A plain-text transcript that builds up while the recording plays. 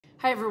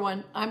Hi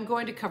everyone, I'm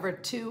going to cover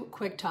two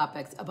quick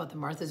topics about the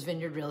Martha's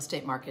Vineyard real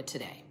estate market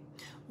today.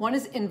 One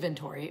is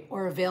inventory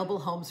or available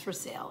homes for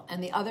sale,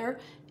 and the other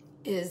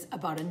is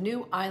about a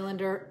new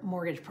Islander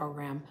mortgage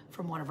program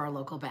from one of our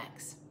local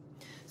banks.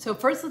 So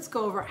first, let's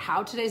go over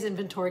how today's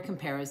inventory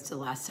compares to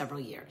the last several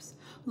years.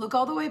 Look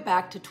all the way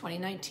back to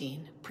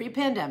 2019,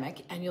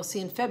 pre-pandemic, and you'll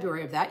see in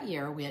February of that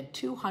year, we had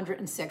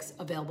 206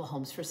 available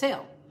homes for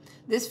sale.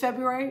 This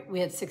February, we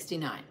had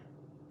 69.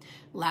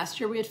 Last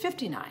year, we had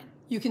 59.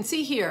 You can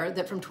see here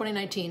that from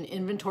 2019,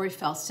 inventory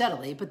fell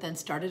steadily, but then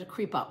started to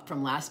creep up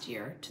from last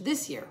year to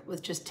this year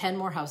with just 10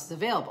 more houses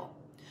available.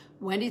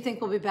 When do you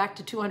think we'll be back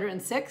to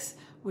 206,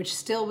 which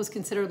still was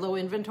considered low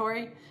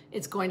inventory?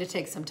 It's going to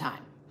take some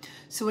time.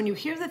 So when you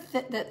hear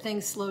that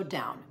things slowed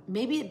down,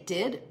 maybe it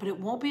did, but it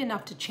won't be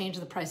enough to change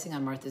the pricing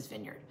on Martha's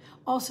Vineyard.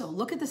 Also,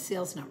 look at the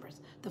sales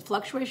numbers. The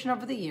fluctuation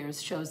over the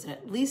years shows that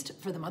at least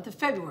for the month of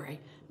February,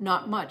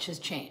 not much has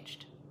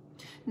changed.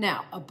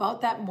 Now,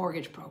 about that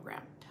mortgage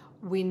program.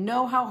 We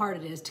know how hard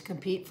it is to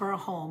compete for a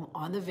home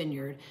on the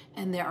Vineyard,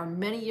 and there are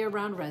many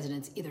year-round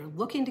residents either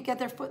looking to get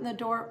their foot in the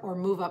door or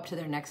move up to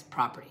their next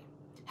property.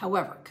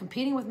 However,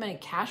 competing with many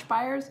cash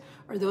buyers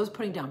or those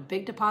putting down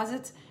big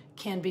deposits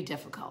can be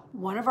difficult.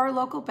 One of our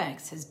local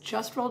banks has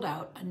just rolled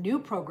out a new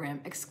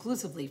program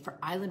exclusively for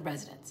island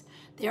residents.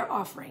 They are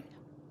offering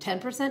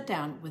 10%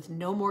 down with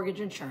no mortgage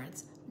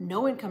insurance,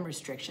 no income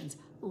restrictions,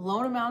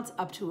 loan amounts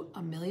up to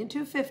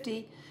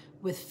 $1,250,000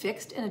 with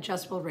fixed and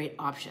adjustable rate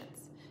options.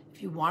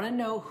 If you want to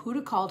know who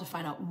to call to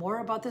find out more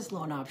about this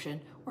loan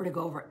option or to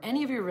go over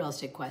any of your real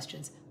estate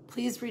questions,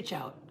 please reach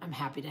out. I'm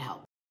happy to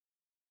help.